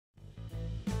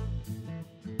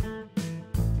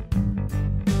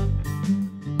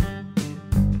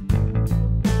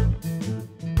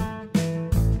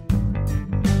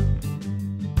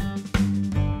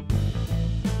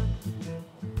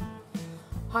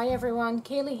Hi everyone,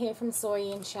 Keely here from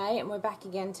Shea, and we're back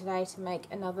again today to make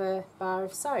another bar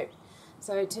of soap.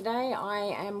 So today I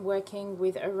am working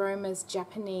with Aroma's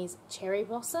Japanese Cherry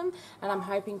Blossom, and I'm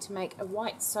hoping to make a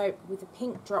white soap with a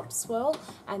pink drop swirl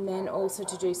and then also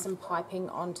to do some piping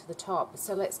onto the top.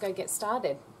 So let's go get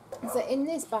started. So in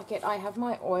this bucket I have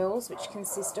my oils, which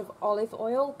consist of olive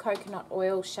oil, coconut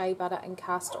oil, shea butter and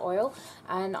castor oil,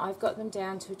 and I've got them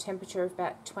down to a temperature of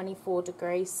about 24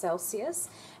 degrees Celsius.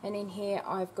 And in here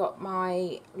I've got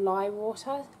my lye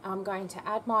water. I'm going to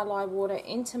add my lye water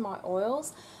into my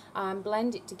oils,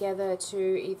 blend it together to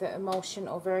either emulsion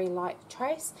or very light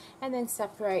trace, and then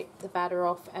separate the batter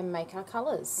off and make our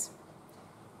colours.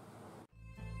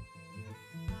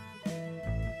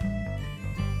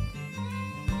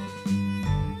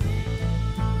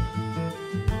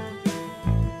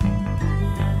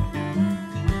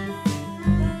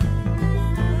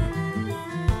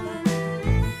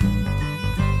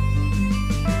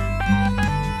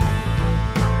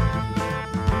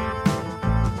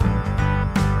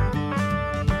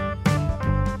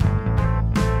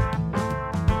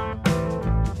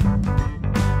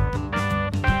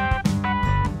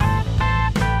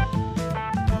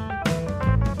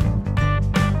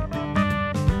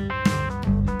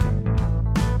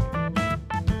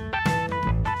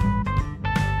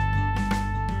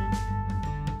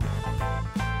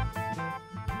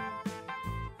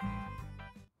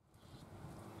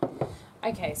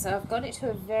 Okay, so I've got it to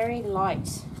a very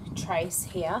light trace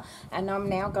here, and I'm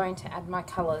now going to add my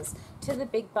colours. To the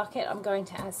big bucket I'm going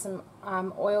to add some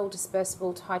oil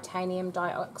dispersible titanium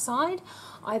dioxide.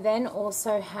 I then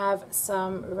also have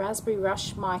some Raspberry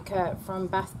Rush mica from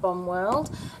Bath Bomb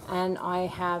World, and I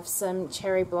have some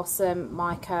Cherry Blossom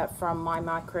mica from My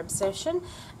Mica Obsession,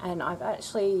 and I've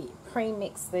actually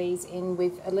pre-mixed these in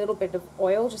with a little bit of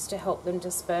oil just to help them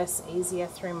disperse easier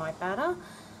through my batter.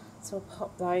 So we'll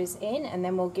pop those in and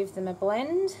then we'll give them a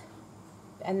blend,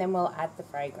 and then we'll add the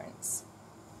fragrance.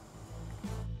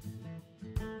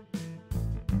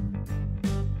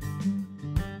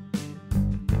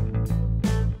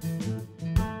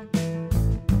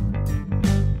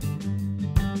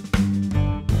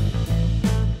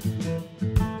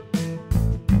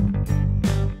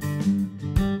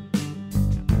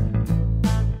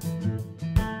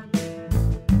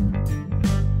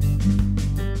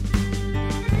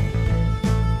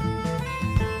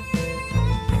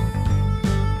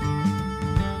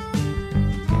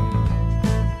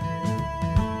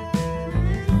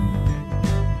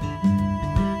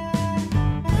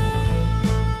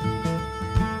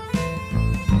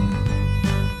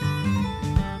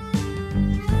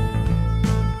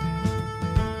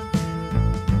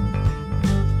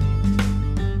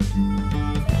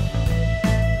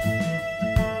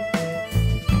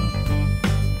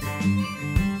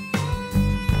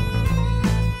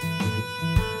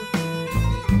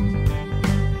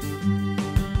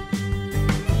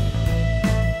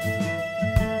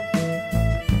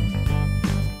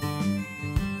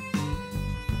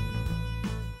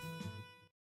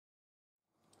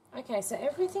 Okay, so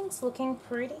everything's looking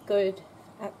pretty good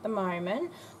at the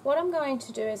moment. What I'm going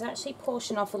to do is actually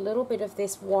portion off a little bit of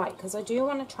this white, because I do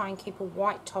want to try and keep a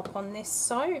white top on this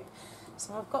soap.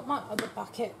 So I've got my other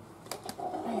bucket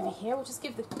over here. We'll just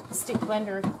give the stick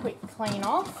blender a quick clean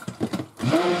off.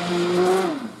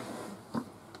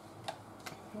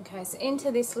 Okay, so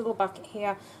into this little bucket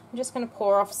here, I'm just going to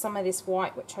pour off some of this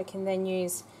white, which I can then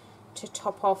use to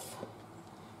top off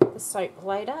the soap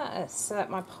later, so that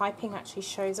my piping actually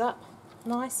shows up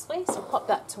nicely. So pop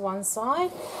that to one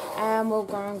side and we'll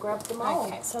go and grab the mould.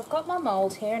 Okay, so I've got my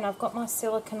mould here and I've got my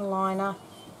silicone liner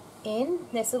in.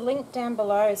 There's a link down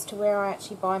below as to where I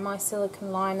actually buy my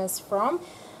silicone liners from.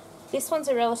 This one's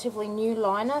a relatively new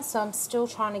liner, so I'm still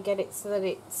trying to get it so that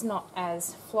it's not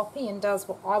as floppy and does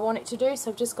what I want it to do.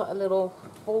 So I've just got a little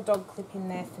bulldog clip in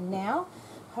there for now.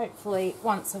 Hopefully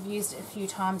once I've used it a few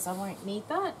times I won't need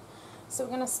that. So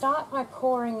we're going to start by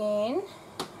pouring in,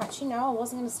 actually no, I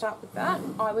wasn't going to start with that.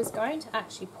 I was going to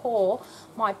actually pour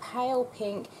my pale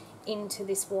pink into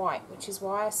this white, which is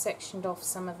why I sectioned off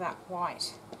some of that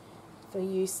white for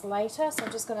use later. So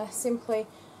I'm just going to simply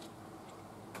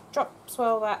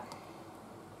swirl that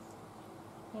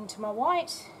into my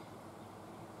white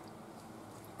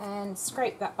and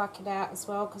scrape that bucket out as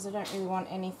well, because I don't really want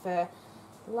any for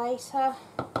later.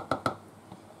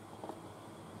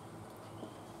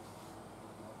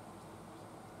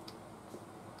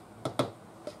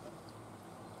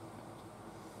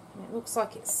 It looks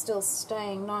like it's still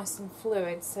staying nice and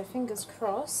fluid, so fingers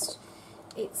crossed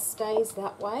it stays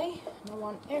that way. And I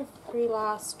want every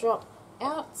last drop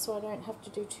out so I don't have to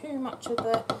do too much of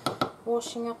the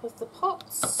washing up of the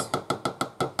pots.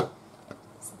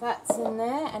 in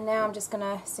there, and now I'm just going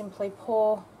to simply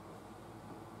pour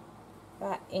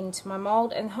that into my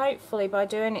mould, and hopefully by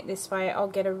doing it this way I'll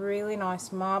get a really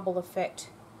nice marble effect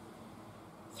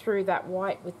through that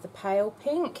white with the pale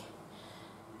pink.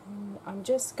 And I'm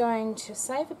just going to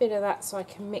save a bit of that so I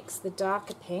can mix the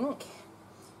darker pink.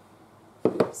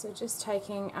 So just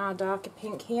taking our darker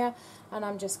pink here, and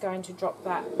I'm just going to drop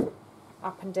that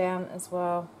up and down as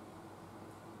well.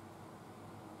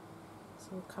 So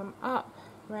we'll come up,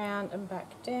 round and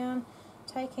back down,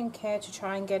 taking care to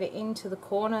try and get it into the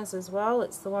corners as well.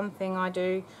 It's the one thing I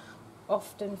do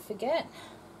often forget.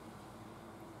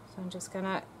 So I'm just going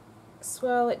to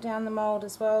swirl it down the mould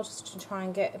as well, just to try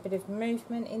and get a bit of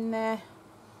movement in there.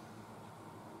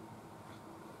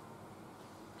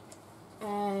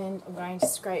 And I'm going to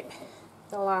scrape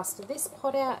the last of this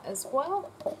pot out as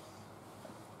well.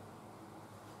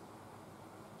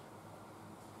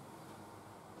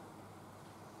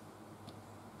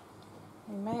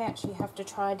 You may actually have to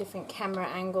try a different camera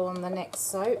angle on the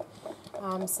next soap,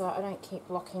 so I don't keep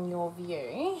blocking your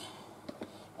view.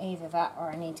 Either that, or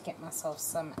I need to get myself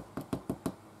some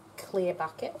clear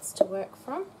buckets to work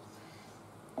from.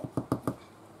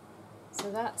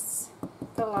 So that's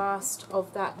the last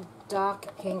of that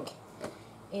dark pink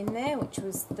in there, which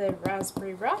was the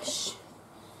Raspberry Rush.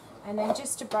 And then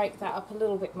just to break that up a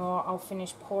little bit more, I'll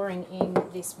finish pouring in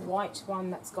this white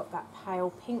one that's got that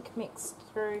pale pink mixed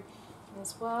through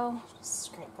as well. Just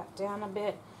scrape that down a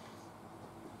bit.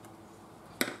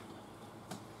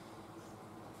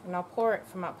 And I'll pour it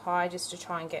from up high just to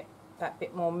try and get that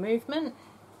bit more movement.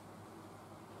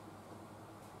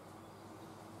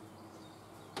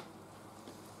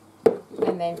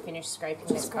 And then finish scraping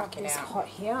this bucket out. Hot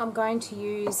here. I'm going to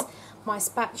use my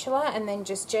spatula and then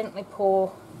just gently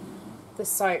pour the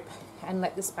soap and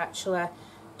let the spatula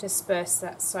disperse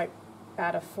that soap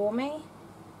batter for me.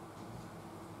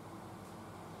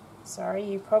 Sorry,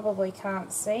 you probably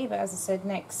can't see, but as I said,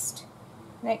 next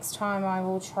time I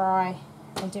will try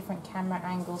a different camera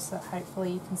angle so that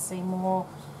hopefully you can see more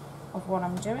of what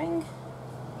I'm doing.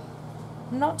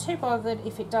 I'm not too bothered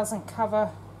if it doesn't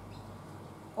cover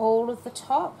all of the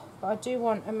top, but I do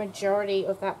want a majority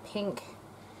of that pink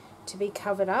to be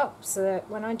covered up so that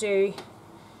when I do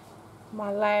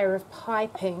my layer of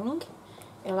piping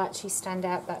it'll actually stand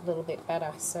out that little bit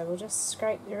better. So we'll just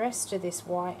scrape the rest of this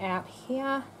white out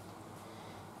here,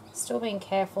 still being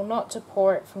careful not to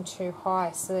pour it from too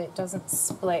high so that it doesn't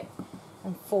split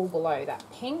and fall below that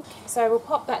pink. So we'll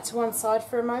pop that to one side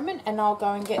for a moment and I'll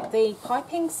go and get the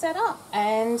piping set up,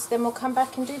 and then we'll come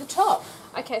back and do the top.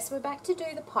 Okay, so we're back to do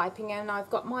the piping, and I've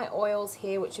got my oils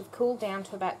here which have cooled down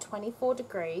to about 24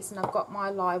 degrees, and I've got my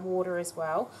lye water as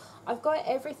well. I've got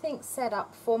everything set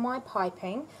up for my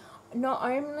piping. Not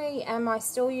only am I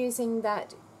still using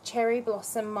that cherry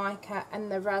blossom mica and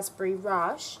the raspberry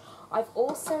rush, I've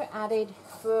also added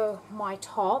for my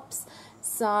tops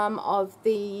some of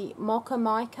the mocha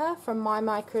mica from My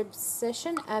Mica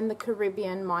Obsession and the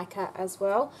Caribbean mica as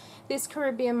well. This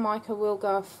Caribbean mica will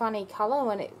go a funny colour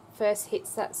when it first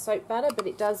hits that soap batter, but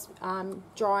it does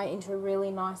dry into a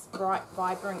really nice bright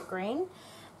vibrant green.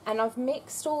 And I've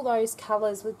mixed all those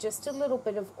colours with just a little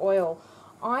bit of oil.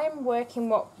 I'm working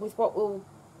with what will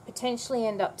potentially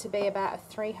end up to be about a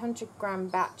 300 gram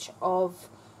batch of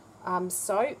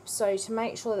soap, so to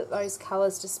make sure that those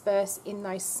colours disperse in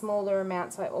those smaller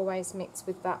amounts, I always mix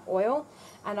with that oil.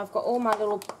 And I've got all my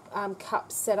little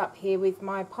cups set up here with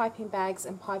my piping bags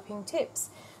and piping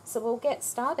tips, so we'll get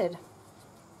started.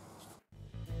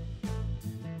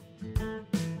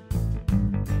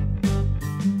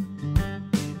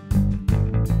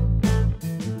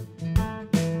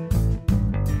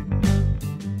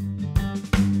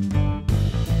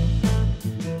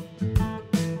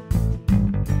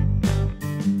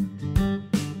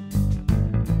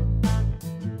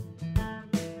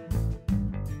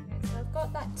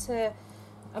 To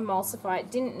emulsify,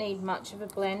 it didn't need much of a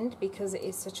blend because it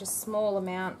is such a small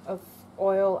amount of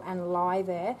oil and lye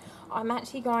there. I'm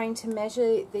actually going to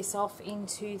measure this off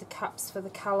into the cups for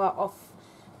the colour off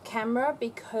camera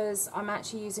because I'm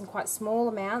actually using quite small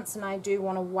amounts and I do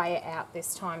want to weigh it out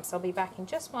this time, so I'll be back in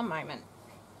just one moment.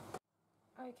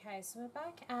 Okay, so we're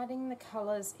back adding the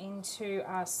colours into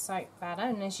our soap batter,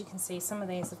 and as you can see some of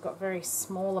these have got very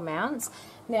small amounts.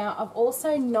 Now I've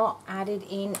also not added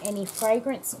in any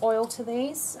fragrance oil to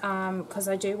these because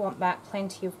I do want that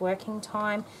plenty of working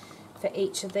time for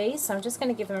each of these. So I'm just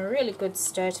going to give them a really good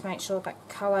stir to make sure that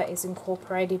colour is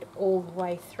incorporated all the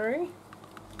way through.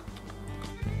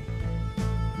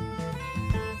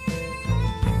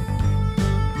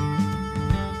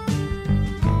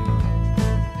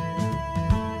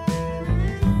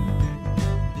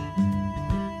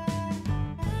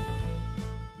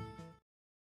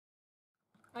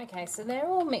 Okay, so they're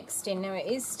all mixed in. Now it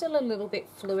is still a little bit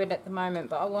fluid at the moment,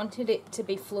 but I wanted it to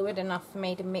be fluid enough for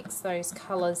me to mix those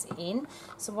colours in.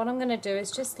 So what I'm going to do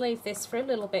is just leave this for a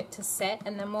little bit to set,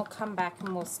 and then we'll come back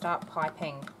and we'll start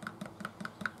piping.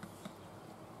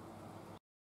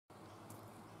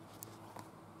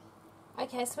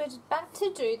 Okay, so we're back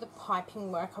to do the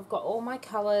piping work. I've got all my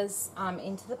colours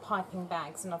into the piping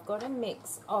bags, and I've got a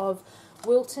mix of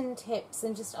Wilton tips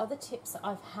and just other tips that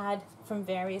I've had from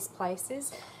various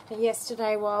places. And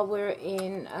yesterday, while we were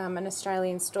in an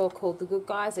Australian store called The Good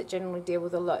Guys that generally deal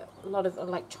with a lot of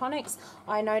electronics,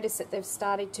 I noticed that they've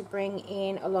started to bring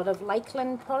in a lot of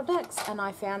Lakeland products, and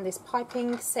I found this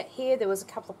piping set here. There was a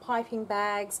couple of piping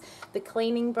bags, the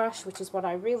cleaning brush, which is what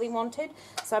I really wanted.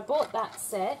 So I bought that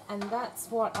set, and that's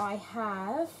what I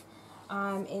have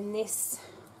in this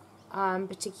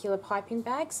particular piping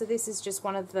bag. So this is just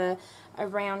one of a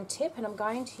round tip, and I'm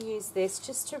going to use this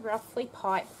just to roughly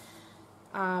pipe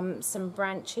some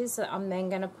branches that I'm then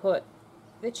going to put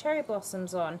the cherry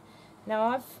blossoms on. Now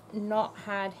I've not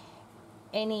had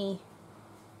any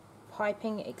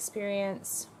piping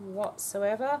experience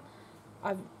whatsoever.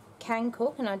 I can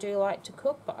cook and I do like to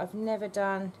cook, but I've never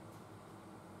done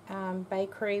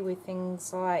bakery with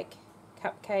things like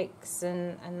cupcakes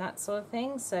and that sort of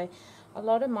thing. So a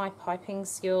lot of my piping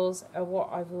skills are what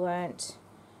I've learnt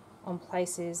on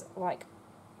places like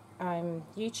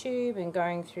YouTube and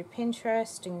going through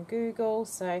Pinterest and Google.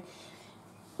 So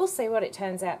we'll see what it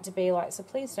turns out to be like, so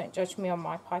please don't judge me on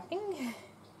my piping.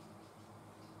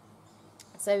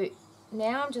 So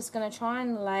now I'm just going to try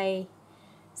and lay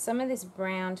some of this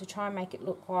brown to try and make it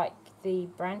look like the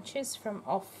branches from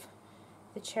off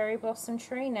the cherry blossom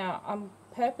tree. Now I'm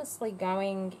purposely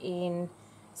going in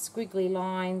squiggly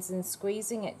lines and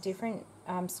squeezing at different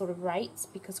sort of rates,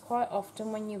 because quite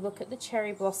often when you look at the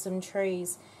cherry blossom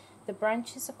trees, the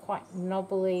branches are quite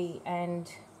knobbly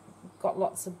and got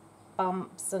lots of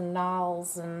bumps and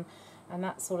gnarls and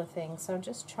that sort of thing. So I'm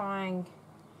just trying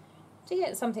to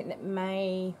get something that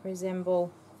may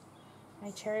resemble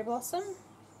a cherry blossom.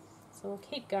 So we'll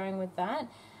keep going with that,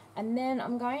 and then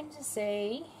I'm going to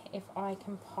see if I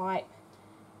can pipe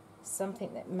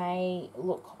something that may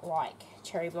look like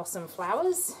cherry blossom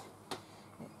flowers.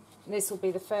 This will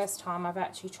be the first time I've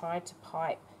actually tried to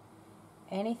pipe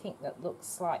anything that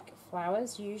looks like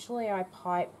flowers. Usually I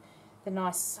pipe the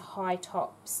nice high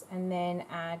tops and then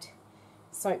add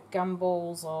soap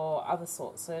gumballs or other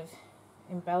sorts of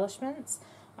embellishments.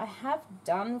 I have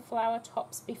done flower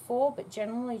tops before, but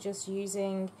generally just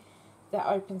using the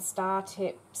open star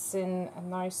tips and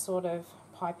those sort of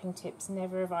piping tips.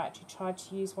 Never have I actually tried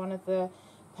to use one of the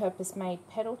purpose-made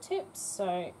petal tips,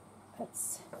 so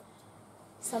that's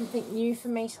something new for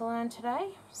me to learn today.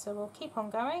 So we'll keep on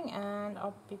going and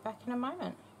I'll be back in a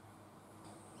moment.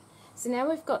 So now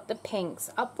we've got the pinks.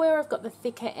 Up where I've got the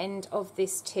thicker end of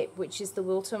this tip, which is the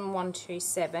Wilton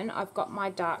 127, I've got my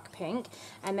dark pink,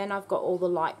 and then I've got all the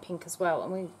light pink as well.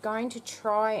 And we're going to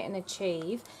try and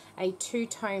achieve a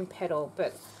two-tone petal,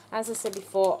 but as I said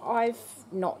before, I've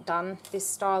not done this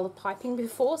style of piping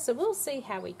before, so we'll see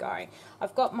how we go.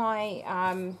 I've got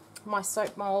my my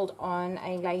soap mold on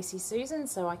a Lazy Susan,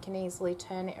 so I can easily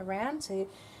turn it around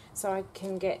so I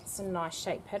can get some nice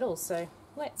shaped petals. So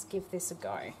let's give this a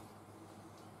go.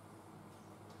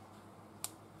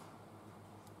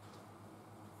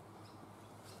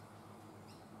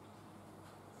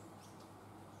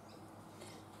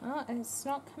 Oh, and it's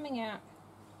not coming out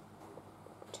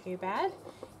too bad,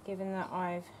 given that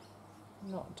I've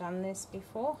not done this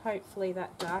before. Hopefully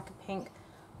that darker pink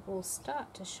will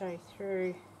start to show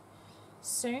through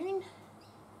soon.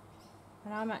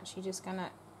 And I'm actually just going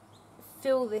to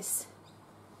fill this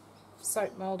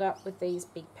soap mold up with these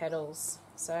big petals.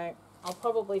 So I'll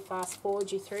probably fast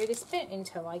forward you through this bit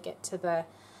until I get to the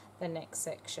next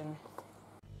section.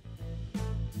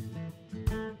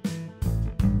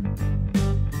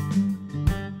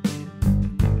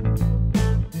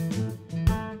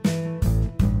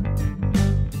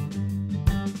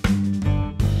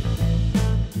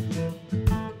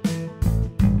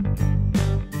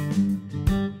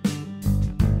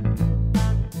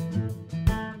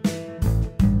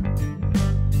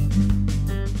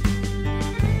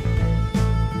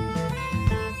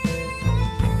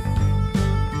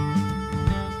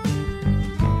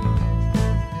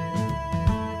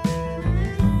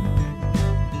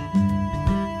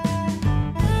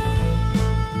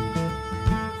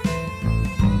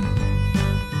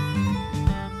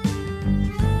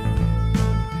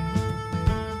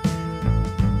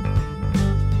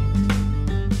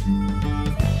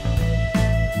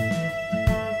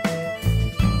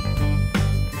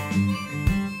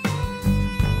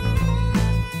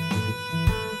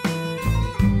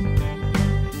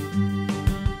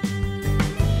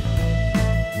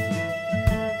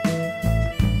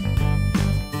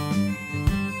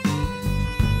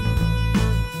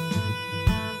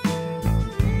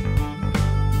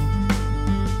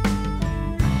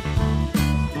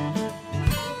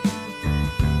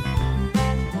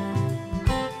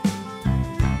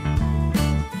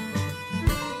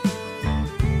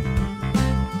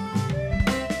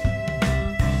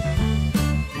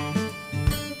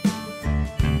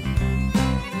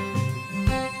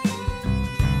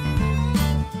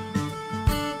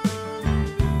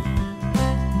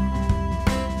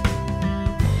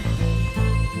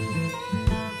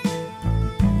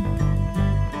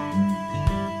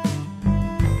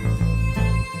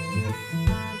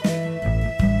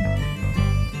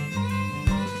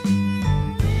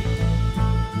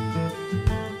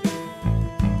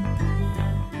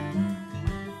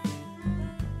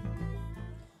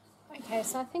 Okay,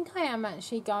 so I think I am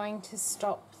actually going to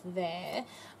stop there.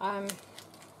 I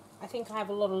think I have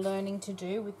a lot of learning to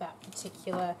do with that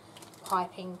particular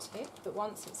piping tip, but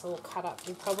once it's all cut up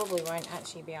you probably won't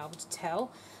actually be able to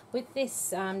tell. With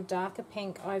this darker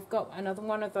pink, I've got another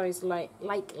one of those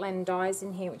Lakeland dyes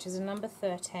in here, which is a number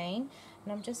 13,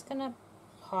 and I'm just going to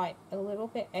pipe a little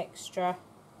bit extra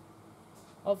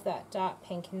of that dark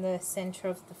pink in the center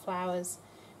of the flowers.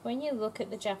 When you look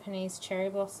at the Japanese cherry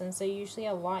blossoms, they're usually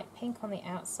a light pink on the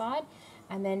outside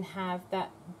and then have that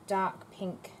dark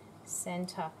pink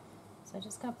center. So I'm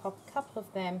just going to pop a couple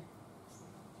of them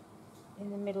in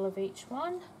the middle of each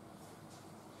one.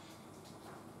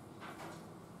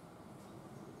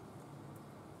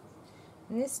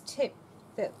 And this tip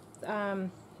that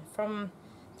from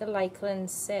the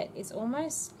Lakeland set is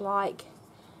almost like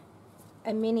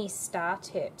a mini star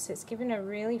tip, so it's given a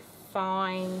really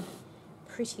fine,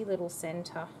 pretty little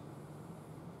center.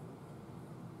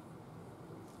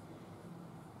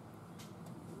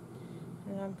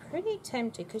 And I'm pretty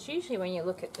tempted, because usually when you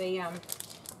look at the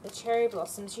cherry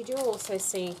blossoms, you do also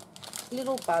see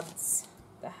little buds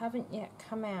that haven't yet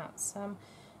come out. So I'm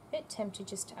a bit tempted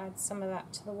just to add some of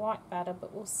that to the white batter,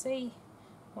 but we'll see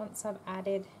once I've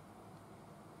added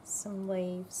some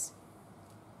leaves.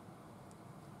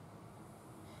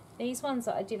 These ones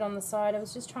that I did on the side, I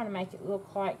was just trying to make it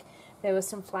look like there were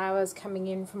some flowers coming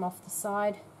in from off the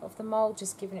side of the mold,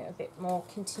 just giving it a bit more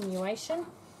continuation.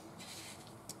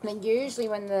 And usually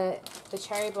when the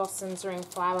cherry blossoms are in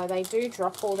flower, they do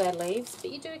drop all their leaves,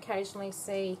 but you do occasionally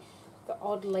see the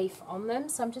odd leaf on them.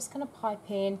 So I'm just going to pipe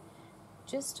in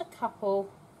just a couple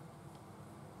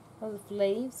of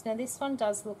leaves. Now this one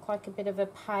does look like a bit of a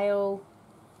pale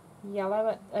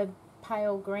yellow, a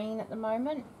pale green at the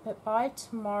moment, but by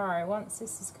tomorrow, once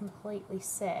this is completely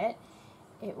set,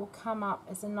 it will come up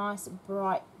as a nice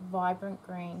bright vibrant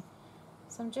green.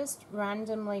 So I'm just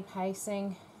randomly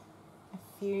placing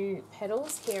a few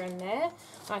petals here and there.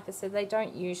 Like I said, they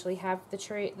don't usually have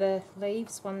the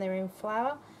leaves when they're in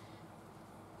flower,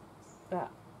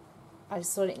 but I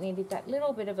just thought it needed that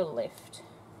little bit of a lift.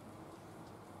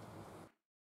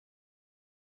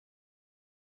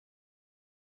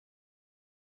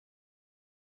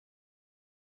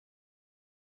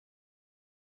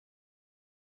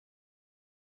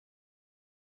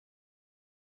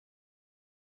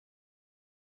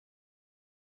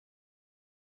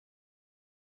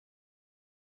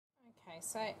 Okay,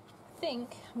 so I think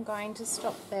I'm going to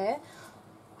stop there.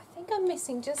 I think I'm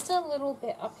missing just a little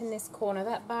bit up in this corner.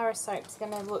 That bar of soap is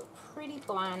going to look pretty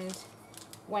bland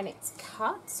when it's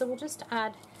cut, so we'll just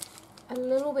add a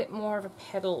little bit more of a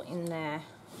petal in there.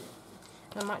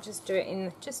 And I might just do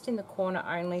it just in the corner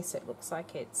only, so it looks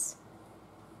like it's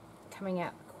coming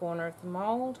out the corner of the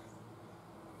mold.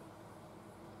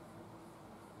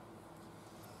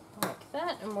 Like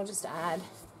that, and we'll just add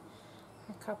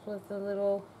a couple of the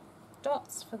little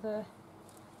dots for the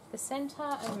center,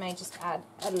 and may just add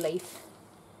a leaf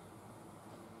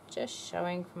just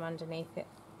showing from underneath it,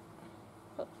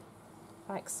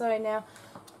 like so. Now,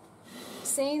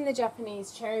 seeing the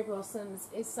Japanese cherry blossoms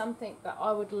is something that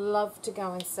I would love to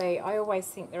go and see. I always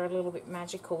think they're a little bit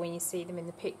magical when you see them in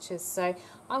the pictures, so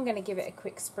I'm going to give it a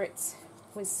quick spritz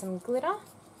with some glitter,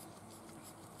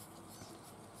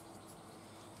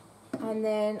 and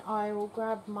then I will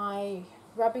grab my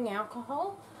rubbing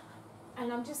alcohol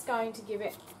and I'm just going to give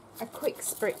it a quick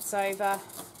spritz over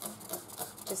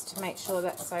just to make sure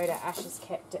that soda ash is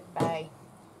kept at bay.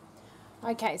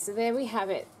 Okay, so there we have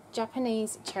it,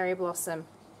 Japanese cherry blossom.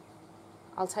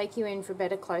 I'll take you in for a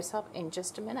better close-up in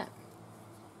just a minute.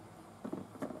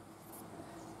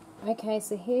 Okay,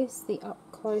 so here's the up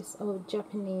close of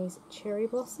Japanese cherry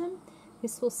blossom.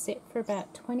 This will sit for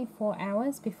about 24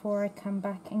 hours before I come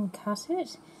back and cut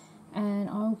it, and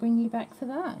I'll bring you back for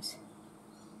that.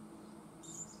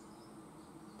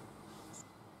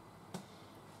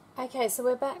 Okay, so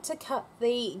we're back to cut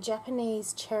the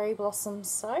Japanese cherry blossom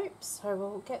soap, so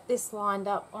we'll get this lined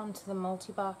up onto the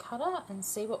multi-bar cutter and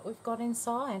see what we've got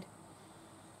inside.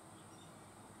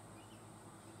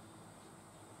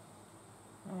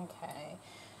 Okay,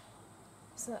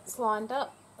 so that's lined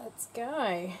up, let's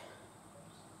go.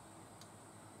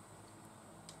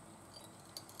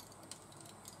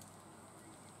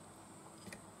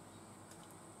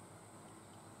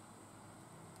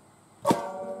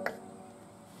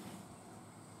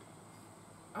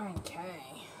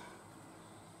 Okay,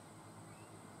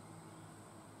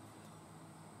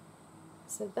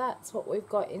 so that's what we've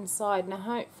got inside. Now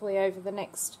hopefully over the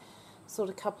next sort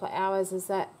of couple of hours, as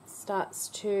that starts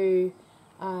to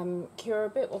cure a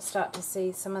bit, we'll start to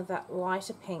see some of that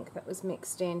lighter pink that was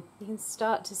mixed in. You can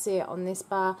start to see it on this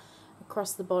bar, a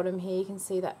across the bottom here you can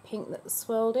see that pink that was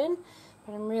swirled in,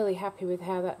 but I'm really happy with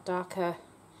how that darker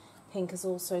pink has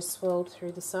also swirled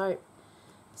through the soap.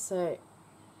 So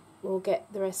we'll get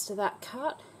the rest of that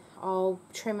cut. I'll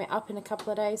trim it up in a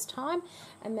couple of days time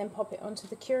and then pop it onto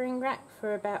the curing rack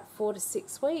for about 4 to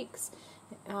 6 weeks.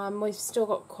 We've still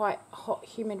got quite hot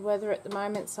humid weather at the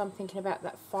moment, so I'm thinking about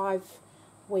that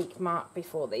 5-week mark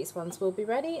before these ones will be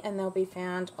ready, and they'll be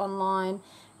found online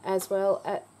as well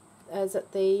as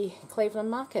at the Cleveland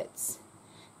markets.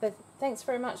 But thanks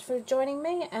very much for joining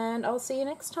me, and I'll see you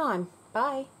next time.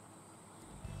 Bye.